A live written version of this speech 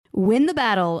Win the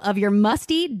battle of your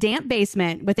musty, damp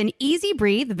basement with an Easy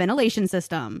Breathe ventilation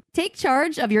system. Take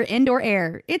charge of your indoor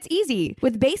air. It's easy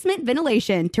with basement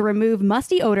ventilation to remove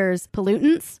musty odors,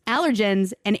 pollutants,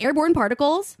 allergens, and airborne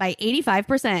particles by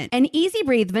 85%. An Easy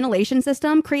Breathe ventilation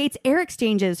system creates air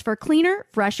exchanges for cleaner,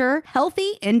 fresher,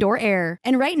 healthy indoor air.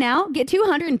 And right now, get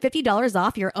 $250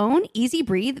 off your own Easy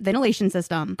Breathe ventilation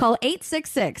system. Call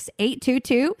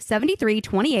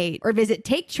 866-822-7328 or visit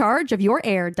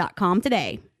takechargeofyourair.com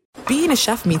today. Being a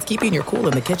chef means keeping your cool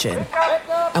in the kitchen.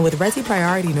 And with Resi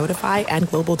Priority Notify and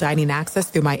Global Dining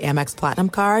Access through my Amex Platinum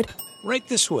card, right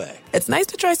this way. It's nice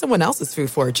to try someone else's food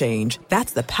for a change.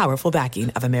 That's the powerful backing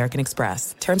of American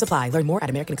Express. Terms apply. Learn more at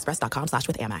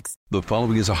americanexpress.com/withAmex. The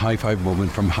following is a high-five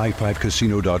moment from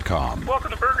highfivecasino.com.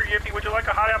 Welcome to Burger Yippee. Would you like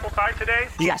a hot apple pie today?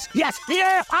 Yes, yeah,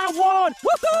 I won!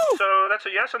 Woohoo! So that's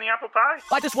a yes on the apple pie?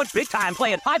 I just went big time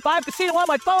playing High Five Casino on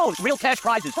my phone. Real cash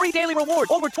prizes, free daily rewards,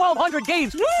 over 1,200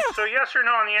 games. Yeah! So yes or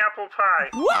no on the apple pie?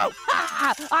 Whoa!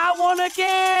 I won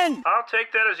again! I'll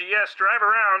take that as a yes. Drive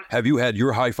around. Have you had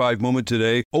your high-five moment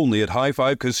today? Only at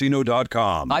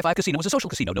highfivecasino.com. High Five Casino is a social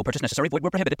casino. No purchase necessary. Void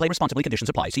where prohibited. Play responsibly. Conditions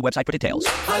apply. See website for details.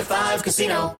 High Five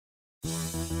Casino.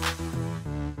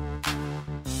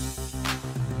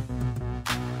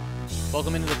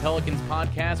 Welcome into the Pelicans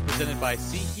podcast presented by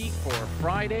SeatGeek for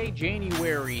Friday,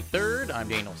 January 3rd. I'm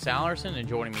Daniel Salerson, and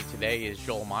joining me today is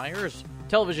Joel Myers,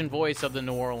 television voice of the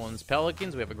New Orleans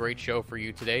Pelicans. We have a great show for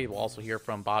you today. We'll also hear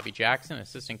from Bobby Jackson,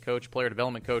 assistant coach, player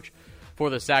development coach for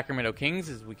the Sacramento Kings,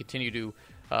 as we continue to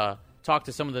talk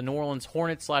to some of the New Orleans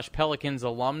Hornets/Pelicans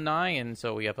alumni. And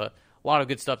so we have a lot of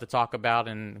good stuff to talk about,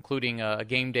 including a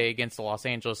game day against the Los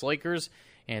Angeles Lakers.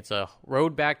 And it's a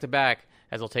road back-to-back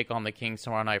as they'll take on the Kings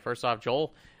tomorrow night. First off,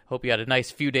 Joel, hope you had a nice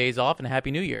few days off, and a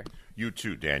Happy New Year. You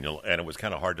too, Daniel. And it was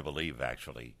kind of hard to believe,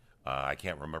 actually. I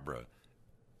can't remember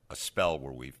a spell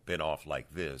where we've been off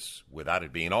like this without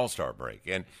it being All-Star break.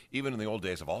 And even in the old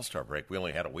days of All-Star break, we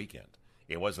only had a weekend.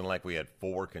 It wasn't like we had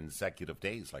 4 consecutive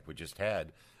days like we just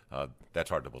had. That's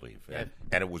hard to believe.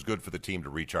 And it was good for the team to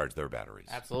recharge their batteries.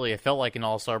 Absolutely. It felt like an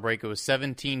all-star break. It was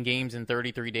 17 games in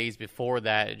 33 days before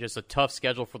that. Just a tough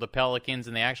schedule for the Pelicans,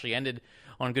 and they actually ended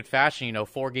on good fashion.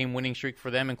 4-game winning streak for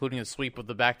them, including a sweep of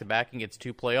the back-to-back against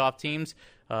 2 playoff teams.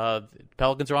 The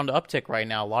Pelicans are on the uptick right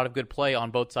now. A lot of good play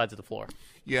on both sides of the floor.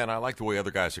 Yeah, and I like the way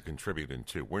other guys are contributing,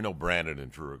 too. We know Brandon and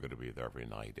Drew are going to be there every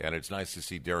night. And it's nice to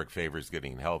see Derek Favors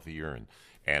getting healthier,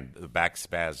 and the back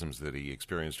spasms that he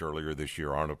experienced earlier this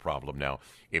year aren't a problem now.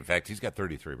 In fact, he's got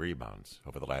 33 rebounds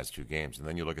over the last 2 games. And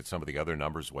then you look at some of the other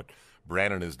numbers, what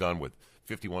Brandon has done with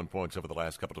 51 points over the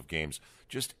last couple of games.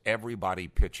 Just everybody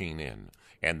pitching in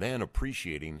and then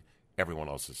appreciating everyone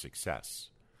else's success,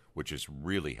 which is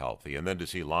really healthy. And then to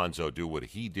see Lonzo do what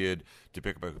he did to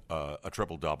pick up a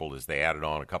triple-double as they added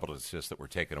on a couple of assists that were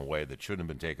taken away that shouldn't have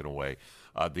been taken away.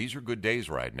 These are good days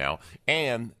right now.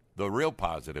 And the real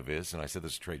positive is, and I said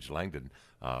this to Trajan Langdon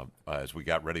as we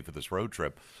got ready for this road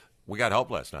trip, we got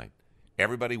help last night.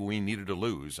 Everybody we needed to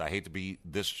lose, I hate to be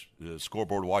this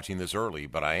scoreboard watching this early,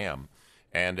 but I am,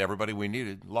 and everybody we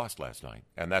needed lost last night,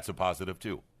 and that's a positive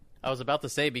too. I was about to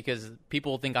say, because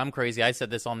people think I'm crazy, I said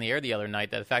this on the air the other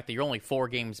night, that the fact that you're only 4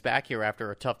 games back here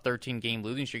after a tough 13-game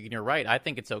losing streak, and you're right, I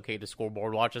think it's okay to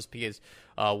scoreboard watch us because,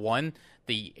 1,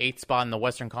 the 8th spot in the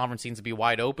Western Conference seems to be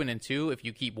wide open, and 2, if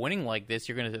you keep winning like this,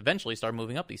 you're going to eventually start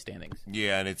moving up these standings.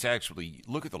 Yeah, and it's actually,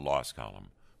 look at the loss column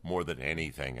more than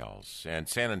anything else. And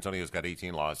San Antonio's got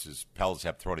 18 losses, Pels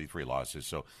have 23 losses,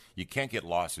 so you can't get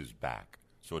losses back.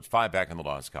 So it's 5 back in the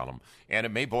loss column, and it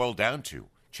may boil down to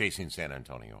chasing San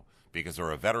Antonio, because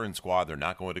they're a veteran squad. They're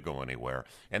not going to go anywhere.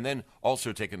 And then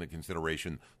also take into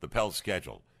consideration the Pels'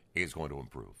 schedule is going to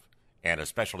improve. And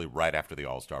especially right after the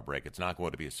All-Star break, it's not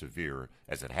going to be as severe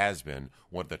as it has been,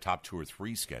 one of the top 2 or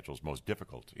 3 schedules most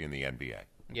difficult in the NBA.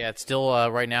 Yeah, it's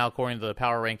still, right now, according to the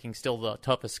power ranking, still the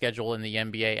toughest schedule in the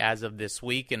NBA as of this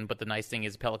week. But the nice thing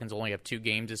is the Pelicans only have 2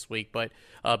 games this week. But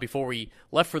before we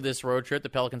left for this road trip, the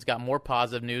Pelicans got more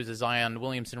positive news as Zion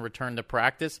Williamson returned to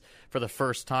practice for the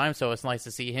first time. So it's nice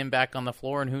to see him back on the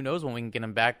floor, and who knows when we can get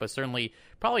him back. But certainly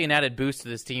probably an added boost to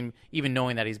this team, even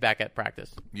knowing that he's back at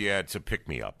practice. Yeah, it's a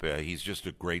pick-me-up. He's just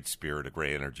a great spirit, a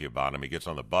great energy about him. He gets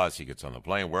on the bus, he gets on the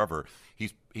plane, wherever.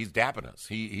 He's dapping us.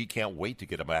 He can't wait to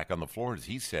get him back on the floor. As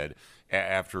he said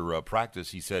after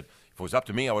practice, he said, if it was up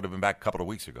to me, I would have been back a couple of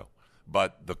weeks ago.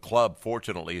 But the club,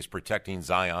 fortunately, is protecting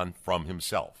Zion from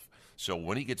himself. So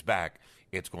when he gets back,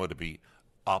 it's going to be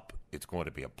up. It's going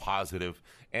to be a positive.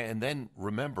 And then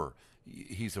remember,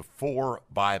 he's a 4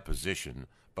 by position,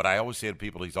 but I always say to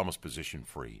people he's almost position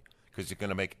free because he's going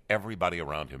to make everybody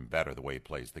around him better the way he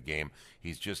plays the game.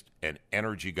 He's just an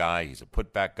energy guy. He's a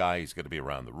putback guy. He's going to be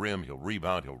around the rim. He'll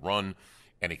rebound. He'll run,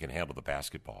 and he can handle the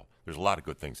basketball. There's a lot of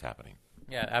good things happening.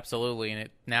 Yeah, absolutely. And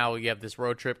now you have this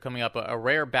road trip coming up, a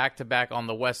rare back-to-back on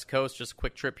the West Coast. Just a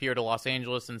quick trip here to Los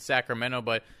Angeles and Sacramento.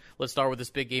 But let's start with this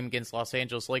big game against Los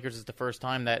Angeles Lakers. It's the first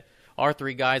time that our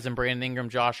three guys, and Brandon Ingram,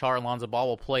 Josh Hart, and Lonzo Ball,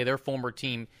 will play their former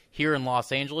team here in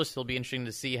Los Angeles. It'll be interesting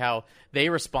to see how they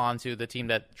respond to the team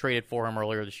that traded for him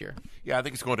earlier this year. Yeah, I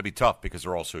think it's going to be tough because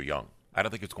they're all so young. I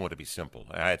don't think it's going to be simple.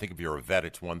 I think if you're a vet,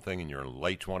 it's one thing, and you're in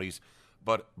late 20s.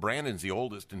 But Brandon's the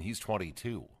oldest, and he's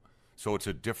 22. So it's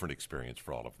a different experience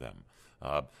for all of them.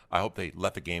 I hope they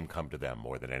let the game come to them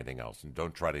more than anything else and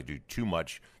don't try to do too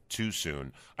much too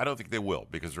soon. I don't think they will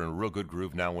because they're in a real good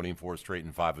groove now, winning 4 straight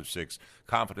and 5 of 6.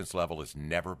 Confidence level has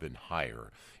never been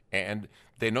higher. And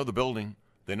they know the building.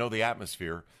 They know the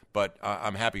atmosphere. But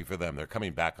I'm happy for them. They're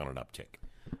coming back on an uptick.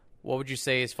 What would you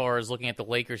say as far as looking at the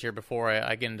Lakers here before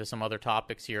I get into some other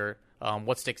topics here?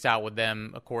 What sticks out with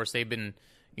them? Of course, they've been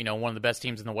one of the best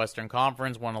teams in the Western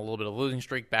Conference, won a little bit of a losing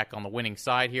streak, back on the winning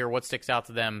side here. What sticks out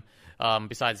to them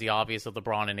besides the obvious of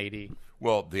LeBron and AD?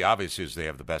 Well, the obvious is they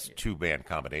have the best two-man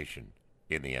combination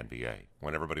in the NBA.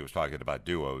 When everybody was talking about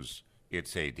duos,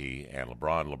 it's AD and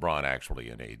LeBron. LeBron actually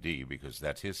an AD because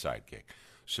that's his sidekick.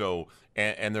 So,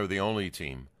 and they're the only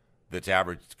team that's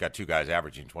got two guys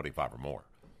averaging 25 or more.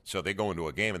 So they go into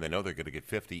a game and they know they're going to get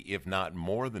 50, if not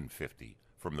more than 50.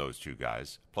 From those two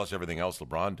guys, plus everything else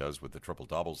LeBron does with the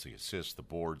triple-doubles, the assists, the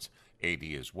boards, AD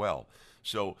as well.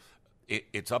 So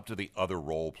it's up to the other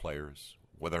role players,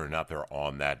 whether or not they're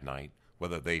on that night,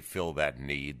 whether they fill that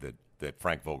need that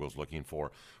Frank Vogel's looking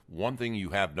for. One thing you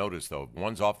have noticed, though,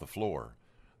 one's off the floor,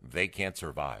 they can't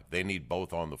survive. They need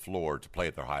both on the floor to play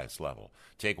at their highest level.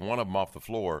 Take one of them off the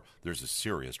floor, there's a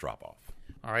serious drop-off.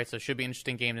 All right, so it should be an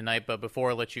interesting game tonight. But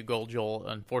before I let you go, Joel,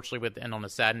 unfortunately, and on a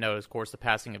sad note, of course, the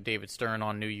passing of David Stern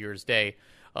on New Year's Day.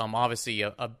 Obviously,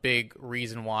 a big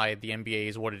reason why the NBA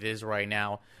is what it is right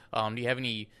now. Do you have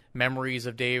any memories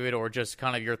of David, or just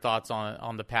kind of your thoughts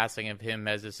on the passing of him,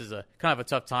 as this is a kind of a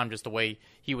tough time, just the way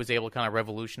he was able to kind of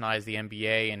revolutionize the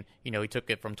NBA, and he took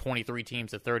it from 23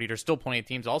 teams to 30. There's still plenty of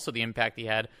teams. Also, the impact he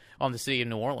had on the city of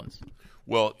New Orleans.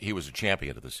 Well, he was a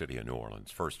champion of the city of New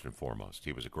Orleans, first and foremost.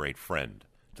 He was a great friend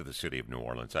to the city of New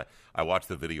Orleans. I watched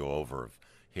the video over of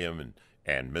him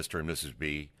and Mr. and Mrs.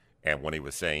 B, and when he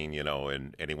was saying,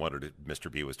 and he wanted Mr.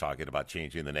 B was talking about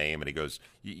changing the name, and he goes,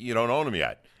 you don't own him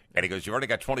yet. And he goes, you already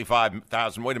got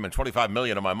 25,000, wait a minute, 25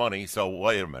 million of my money, so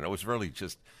wait a minute. It was really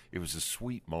it was a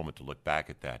sweet moment to look back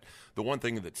at that. The one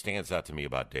thing that stands out to me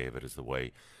about David is the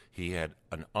way he had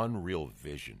an unreal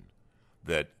vision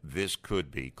that this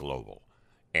could be global.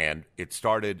 And it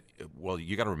started, well,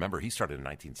 you got to remember, he started in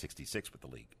 1966 with the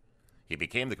league. He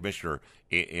became the commissioner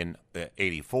in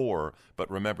 84, but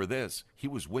remember this, he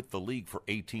was with the league for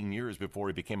 18 years before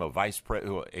he became a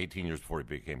 18 years before he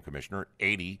became commissioner.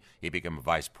 80, he became a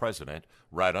vice president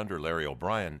right under Larry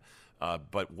O'Brien.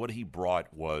 But what he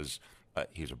brought was,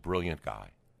 he's a brilliant guy.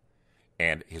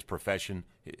 And his profession,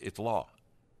 it's law.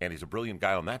 And he's a brilliant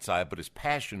guy on that side, but his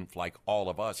passion, like all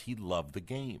of us, he loved the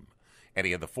game. And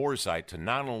he had the foresight to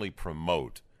not only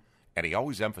promote, and he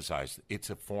always emphasized it's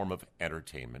a form of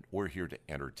entertainment. We're here to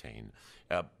entertain.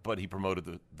 But he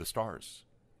promoted the stars.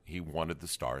 He wanted the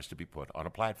stars to be put on a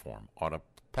platform, on a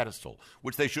pedestal,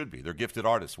 which they should be. They're gifted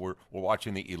artists. We're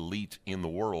watching the elite in the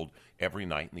world every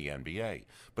night in the NBA.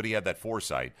 But he had that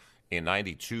foresight in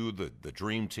 92, the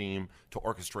Dream Team, to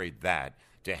orchestrate that,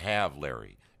 to have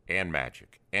Larry and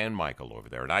Magic and Michael over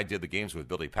there. And I did the games with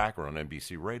Billy Packer on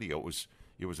NBC Radio.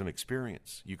 It was an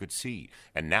experience you could see.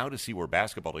 And now to see where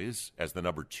basketball is as the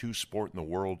number 2 sport in the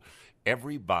world,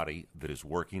 everybody that is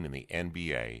working in the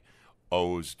NBA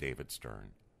owes David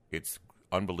Stern. It's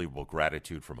unbelievable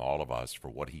gratitude from all of us for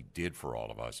what he did for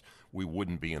all of us. We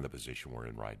wouldn't be in the position we're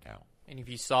in right now. And if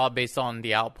you saw, based on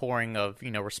the outpouring of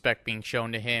respect being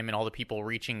shown to him and all the people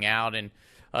reaching out and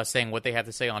saying what they have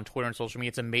to say on Twitter and social media,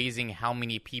 it's amazing how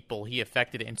many people he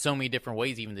affected in so many different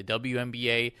ways, even the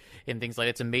WNBA and things like that.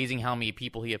 It's amazing how many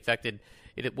people he affected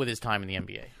with his time in the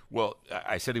NBA. Well,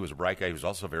 I said he was a bright guy. He was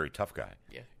also a very tough guy.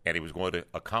 Yeah. And he was going to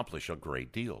accomplish a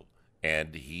great deal.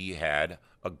 And he had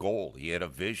a goal. He had a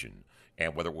vision.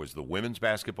 And whether it was the women's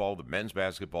basketball, the men's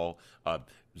basketball,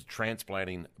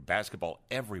 transplanting basketball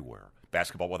everywhere,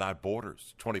 basketball without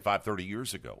borders 25, 30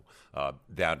 years ago,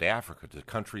 down to Africa, to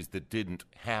countries that didn't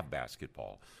have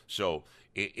basketball. So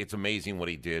it's amazing what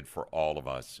he did for all of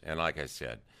us. And like I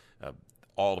said,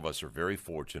 all of us are very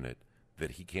fortunate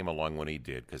that he came along when he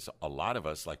did, because a lot of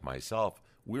us, like myself,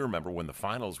 we remember when the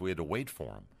finals, we had to wait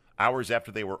for them. Hours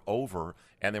after they were over,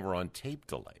 and they were on tape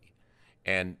delay.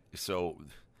 And so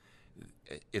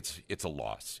it's a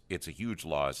loss. It's a huge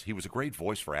loss. He was a great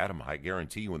voice for Adam, I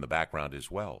guarantee you, in the background as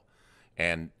well.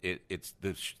 And it's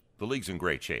the league's in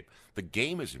great shape. The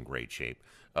game is in great shape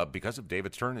because of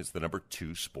David Stern. It's the number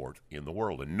 2 sport in the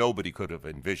world, and nobody could have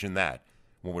envisioned that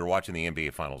when we were watching the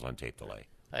NBA Finals on tape delay.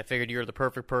 I figured you're the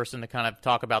perfect person to kind of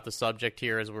talk about the subject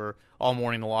here as we're all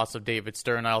mourning the loss of David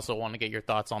Stern. I also want to get your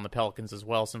thoughts on the Pelicans as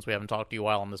well, since we haven't talked to you a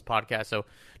while on this podcast. So,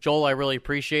 Joel, I really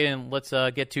appreciate it, and let's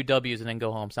get 2 W's and then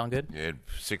go home. Sound good? Yeah,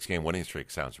 6-game winning streak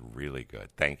sounds really good.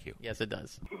 Thank you. Yes, it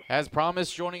does. As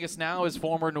promised, joining us now is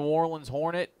former New Orleans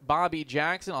Hornet Bobby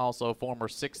Jackson, also former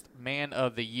 6th Man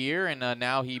of the Year, and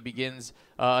now he begins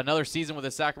another season with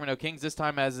the Sacramento Kings, this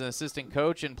time as an assistant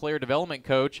coach and player development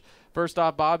coach. First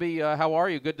off, Bobby, how are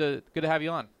you? Good to have you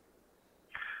on.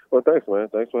 Well, thanks, man.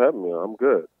 Thanks for having me. I'm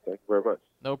good. Thank you very much.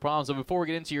 No problem. So before we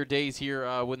get into your days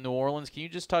here with New Orleans, can you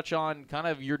just touch on kind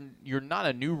of you're not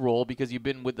a new role because you've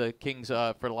been with the Kings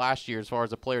for the last year as far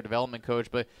as a player development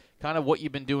coach, but kind of what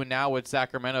you've been doing now with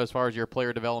Sacramento as far as your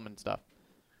player development stuff?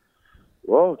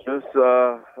 Well, just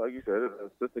like you said,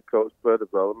 assistant coach, player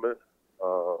development.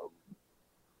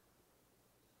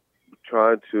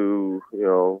 Trying to,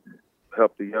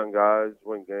 help the young guys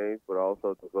win games, but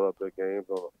also develop their games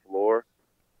on the floor.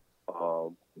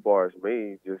 As far as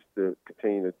me, just to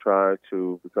continue to try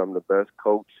to become the best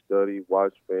coach, study,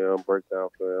 watch film, break down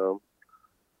film,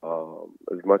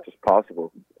 as much as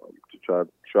possible to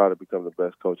try to become the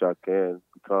best coach I can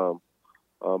become.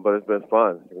 But it's been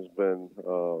fun. It's been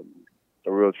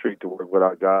a real treat to work with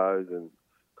our guys and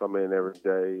come in every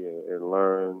day and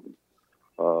learn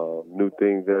new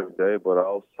things every day, but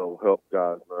also help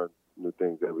guys learn new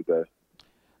things every day.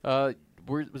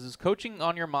 Was this coaching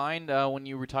on your mind when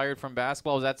you retired from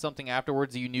basketball? Was that something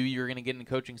afterwards that you knew you were going to get into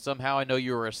coaching somehow? I know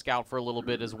you were a scout for a little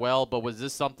bit as well, but was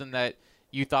this something that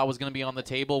you thought was going to be on the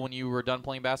table when you were done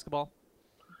playing basketball?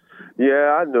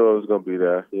 Yeah, I knew it was going to be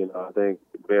there. I think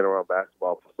being around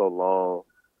basketball for so long,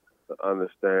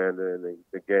 understanding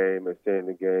the game and seeing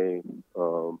the game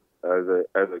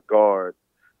as a guard,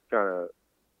 kind of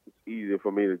it's easier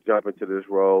for me to jump into this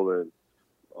role and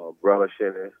relish in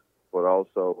it, but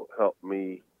also help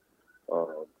me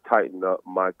tighten up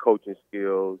my coaching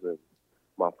skills and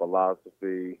my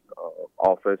philosophy,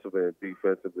 offensively and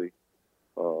defensively,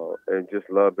 and just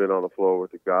love being on the floor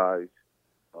with the guys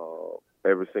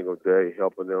every single day,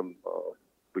 helping them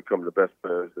become the best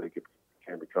players they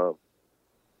can become.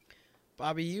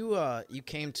 Bobby, you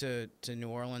came to New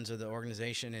Orleans, or the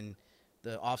organization, in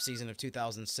the offseason of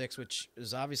 2006, which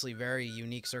is obviously very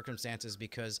unique circumstances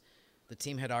because the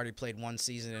team had already played one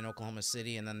season in Oklahoma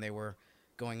City, and then they were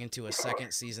going into a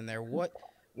second season there. What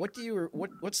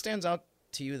stands out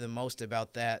to you the most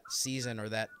about that season or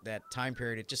that time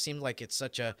period? It just seems like it's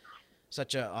such a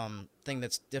thing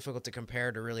that's difficult to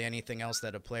compare to really anything else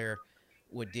that a player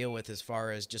would deal with, as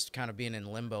far as just kind of being in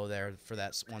limbo there for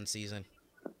that one season.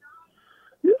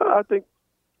 Yeah, I think,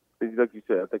 like you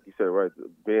said, it right,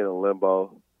 being in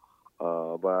limbo.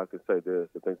 But I can say this,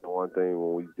 I think the one thing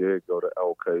when we did go to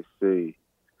LKC,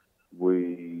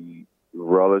 we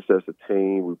relished as a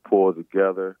team, we pulled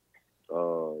together.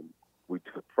 We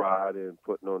took pride in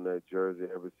putting on that jersey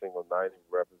every single night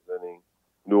and representing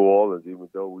New Orleans, even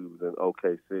though we was in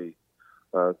OKC.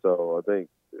 So I think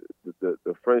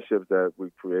the friendships that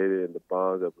we created and the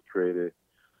bonds that we created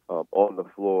on the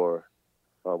floor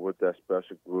with that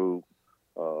special group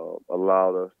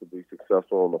allowed us to be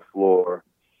successful on the floor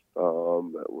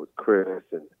with Chris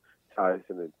and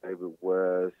Tyson and David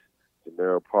West,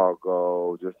 Jannero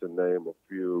Pargo, just to name a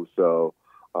few. So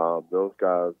those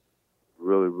guys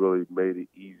really, really made it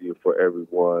easier for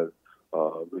everyone,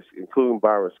 including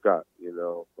Byron Scott,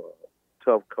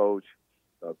 tough coach,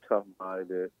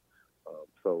 tough-minded.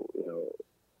 So,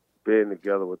 being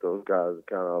together with those guys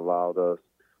kind of allowed us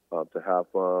to have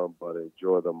fun, but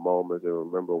enjoy the moments and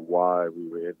remember why we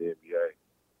were in the NBA.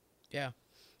 Yeah.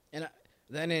 And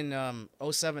then in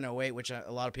 07-08, which a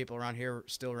lot of people around here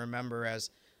still remember as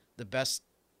the best,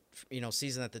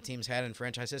 season that the team's had in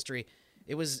franchise history,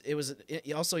 it was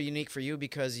also unique for you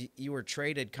because you were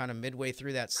traded kind of midway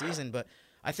through that season. But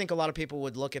I think a lot of people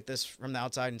would look at this from the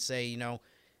outside and say,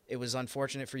 it was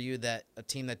unfortunate for you that a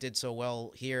team that did so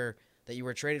well here that you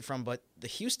were traded from, but the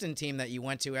Houston team that you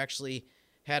went to actually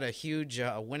had a huge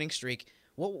winning streak.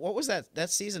 What was that? That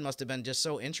season must have been just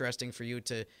so interesting for you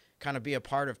to kind of be a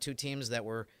part of two teams that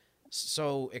were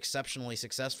so exceptionally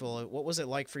successful. What was it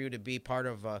like for you to be part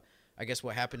of, I guess,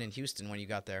 what happened in Houston when you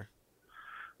got there?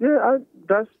 Yeah,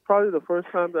 that's probably the first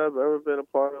time that I've ever been a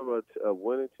part of a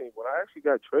winning team. When I actually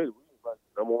got traded, we were like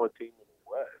the number one team in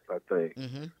the West, I think.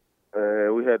 Mm-hmm.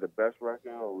 and we had the best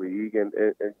record in the league, and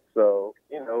so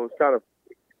it was kind of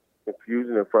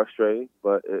confusing and frustrating,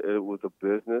 but it was a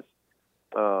business.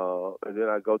 And then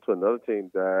I go to another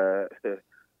team that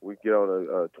we get on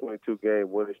a 22-game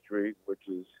winning streak, which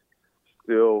is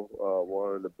still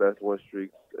one of the best win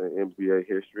streaks in NBA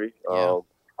history,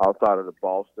 outside of the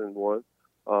Boston one.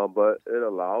 But it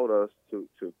allowed us to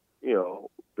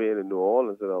being in New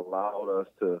Orleans, it allowed us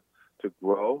to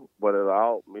grow, but it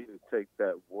allowed me to take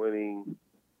that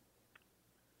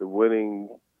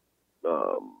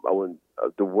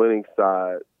the winning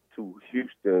side to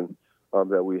Houston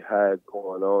that we had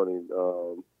going on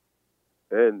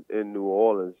in New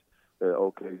Orleans and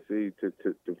OKC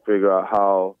to figure out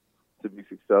how to be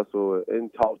successful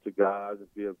and talk to guys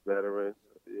and be a veteran.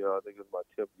 I think it's my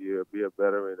 10th year. Be a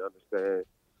veteran, understand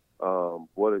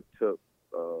what it took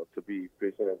to be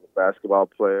efficient as a basketball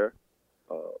player.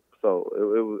 So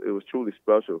it was truly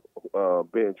special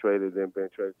being traded to a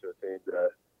team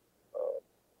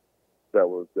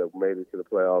that made it to the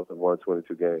playoffs and won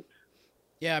 22 games.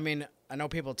 Yeah, I mean, I know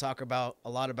people talk a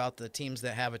lot about the teams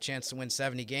that have a chance to win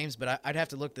 70 games, but I'd have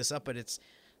to look this up. But it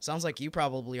sounds like you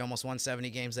probably almost won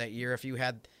 70 games that year if you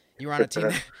were on a team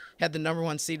that had the number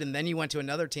one seed, and then you went to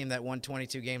another team that won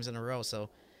 22 games in a row.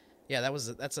 So, yeah,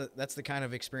 that's the kind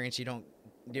of experience you don't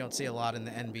see a lot in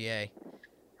the NBA.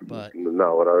 But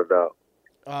no, without a doubt.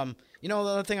 The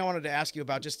other thing I wanted to ask you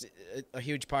about, just a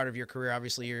huge part of your career.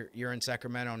 Obviously, you're in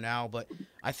Sacramento now, but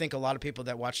I think a lot of people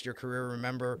that watched your career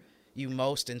remember you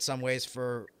most in some ways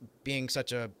for being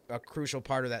such a crucial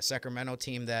part of that Sacramento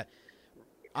team that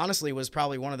honestly was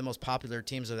probably one of the most popular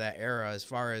teams of that era, as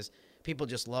far as people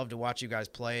just love to watch you guys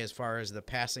play, as far as the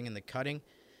passing and the cutting.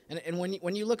 And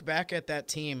when you look back at that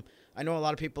team, I know a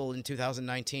lot of people in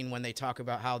 2019, when they talk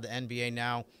about how the NBA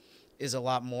now is a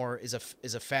lot more, is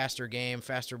a faster game,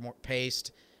 faster, more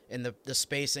paced, and the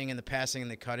spacing and the passing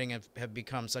and the cutting have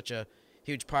become such a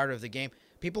huge part of the game.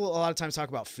 People a lot of times talk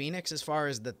about Phoenix as far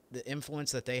as the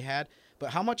influence that they had,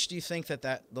 but how much do you think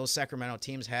that those Sacramento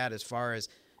teams had as far as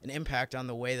an impact on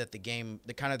the way that the game,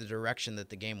 the kind of the direction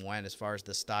that the game went, as far as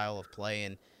the style of play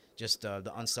and just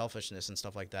the unselfishness and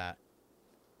stuff like that?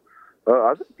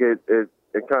 I think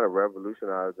it kind of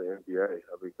revolutionized the NBA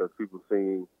because people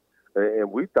seen,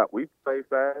 and we thought we played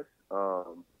fast.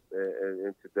 And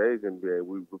in today's NBA,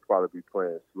 we would probably be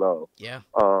playing slow. Yeah.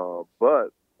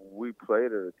 But we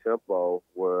played at a tempo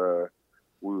where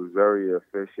we was very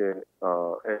efficient.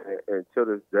 And to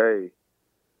this day,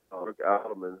 Rick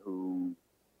Adelman, who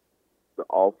the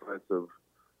offense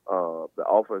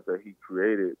that he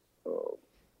created,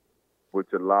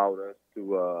 which allowed us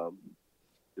to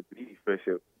be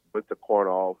efficient with the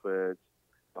corner offense,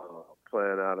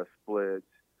 playing out of splits.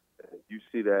 And you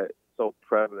see that so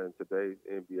prevalent in today's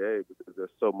NBA because there's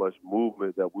so much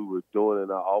movement that we were doing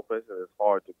in our offense, and it's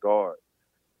hard to guard.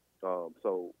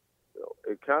 So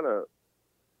it kind of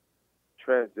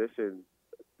transitioned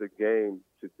the game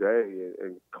today,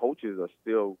 and coaches are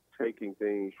still taking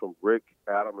things from Rick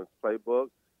Adelman's playbook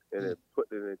and then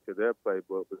putting it into their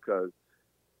playbook, because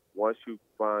once you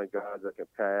find guys that can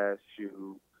pass,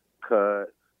 shoot,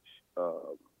 cut,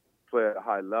 play at a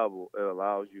high level, it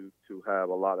allows you to have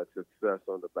a lot of success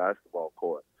on the basketball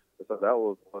court. And so that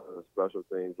was one of the special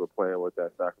things with playing with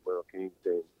that Sacramento Kings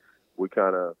team. We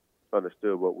kind of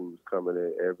understood what we was coming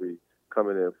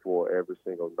in for every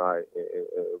single night,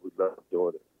 and we loved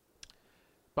doing it.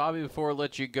 Bobby, before I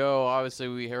let you go, obviously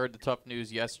we heard the tough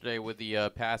news yesterday with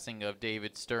the passing of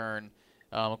David Stern.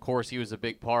 Of course, he was a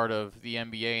big part of the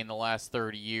NBA in the last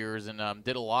 30 years and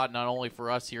did a lot not only for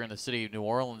us here in the city of New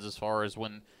Orleans as far as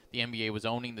when the NBA was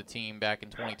owning the team back in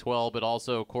 2012, but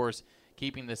also, of course,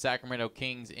 keeping the Sacramento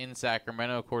Kings in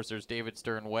Sacramento. Of course, there's David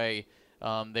Stern Way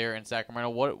there in Sacramento.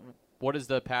 What does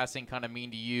the passing kind of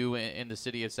mean to you in the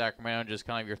city of Sacramento, and just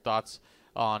kind of your thoughts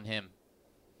on him?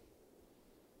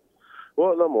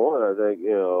 Well, number one, I think,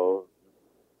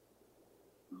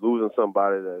 losing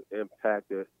somebody that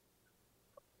impacted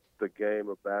the game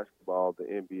of basketball, the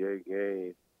NBA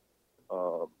game,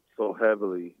 so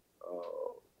heavily,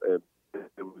 and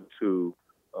to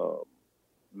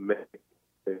make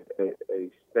a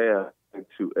stamp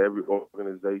into every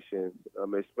organization, I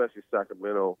mean, especially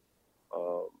Sacramento.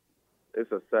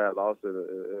 It's a sad loss,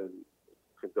 and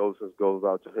condolences goes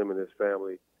out to him and his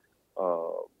family,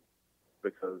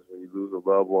 because when you lose a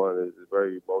loved one, it's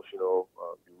very emotional.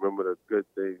 You remember the good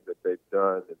things that they've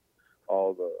done and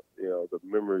all the the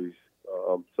memories.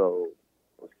 So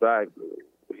in fact,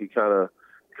 he kind of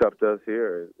kept us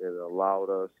here and allowed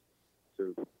us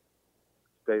to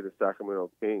stay the Sacramento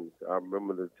Kings. I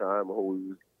remember the time when we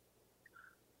was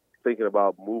thinking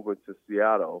about moving to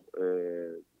Seattle,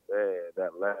 and man,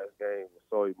 that last game was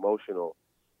so emotional.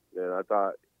 And I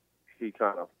thought he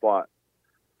kind of fought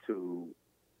to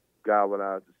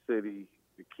galvanize the city,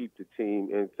 to keep the team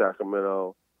in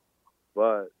Sacramento.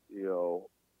 But, you know,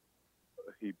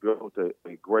 he built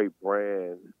a great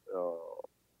brand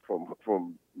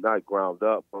from not ground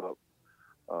up, but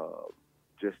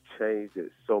just changed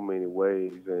it so many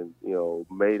ways and, you know,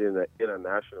 made it an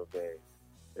international game.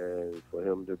 And for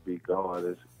him to be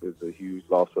gone is a huge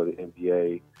loss for the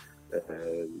NBA.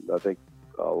 And I think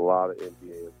a lot of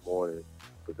NBA is mourning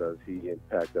because he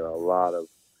impacted a lot of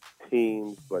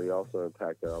teams, but he also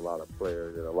impacted a lot of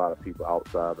players and a lot of people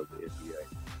outside of the NBA.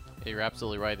 You're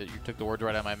absolutely right that you took the words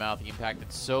right out of my mouth. He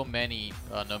impacted so many,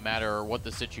 no matter what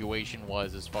the situation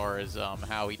was, as far as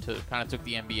how he kind of took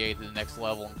the NBA to the next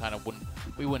level, and kind of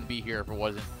we wouldn't be here if it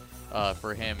wasn't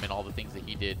for him and all the things that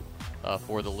he did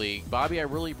for the league. Bobby, I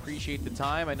really appreciate the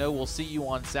time. I know we'll see you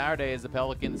on Saturday as the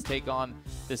Pelicans take on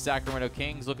the Sacramento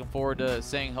Kings. Looking forward to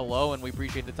saying hello, and we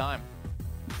appreciate the time.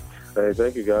 Hey,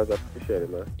 thank you, guys. I appreciate it,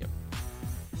 man. Yep.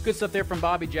 Good stuff there from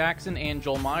Bobby Jackson and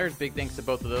Joel Myers. Big thanks to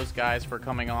both of those guys for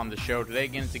coming on the show today.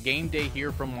 Again, it's a game day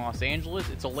here from Los Angeles.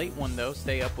 It's a late one, though.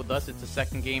 Stay up with us. It's the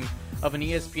second game of an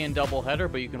ESPN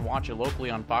doubleheader, but you can watch it locally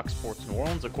on Fox Sports New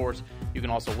Orleans. Of course, you can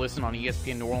also listen on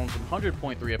ESPN New Orleans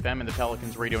 100.3 FM and the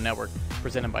Pelicans Radio Network,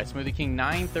 presented by Smoothie King,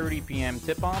 9:30 p.m.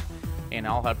 tip-off. And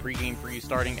I'll have pregame for you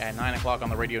starting at 9 o'clock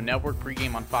on the radio network.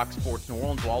 Pregame on Fox Sports New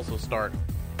Orleans will also start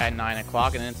at 9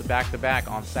 o'clock, and then it's a back-to-back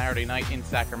on Saturday night in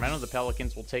Sacramento. The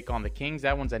Pelicans will take on the Kings.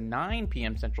 That one's at 9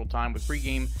 p.m. Central Time with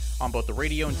pregame on both the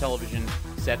radio and television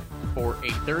set for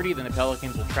 8:30. Then the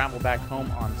Pelicans will travel back home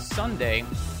on Sunday,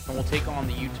 and we'll take on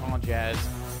the Utah Jazz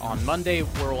on Monday,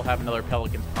 where we'll have another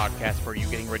Pelicans podcast for you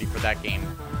getting ready for that game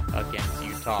against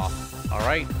Utah. All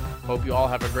right. Hope you all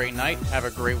have a great night. Have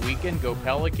a great weekend. Go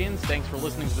Pelicans. Thanks for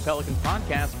listening to the Pelicans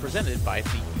podcast presented by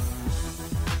SeatGeek.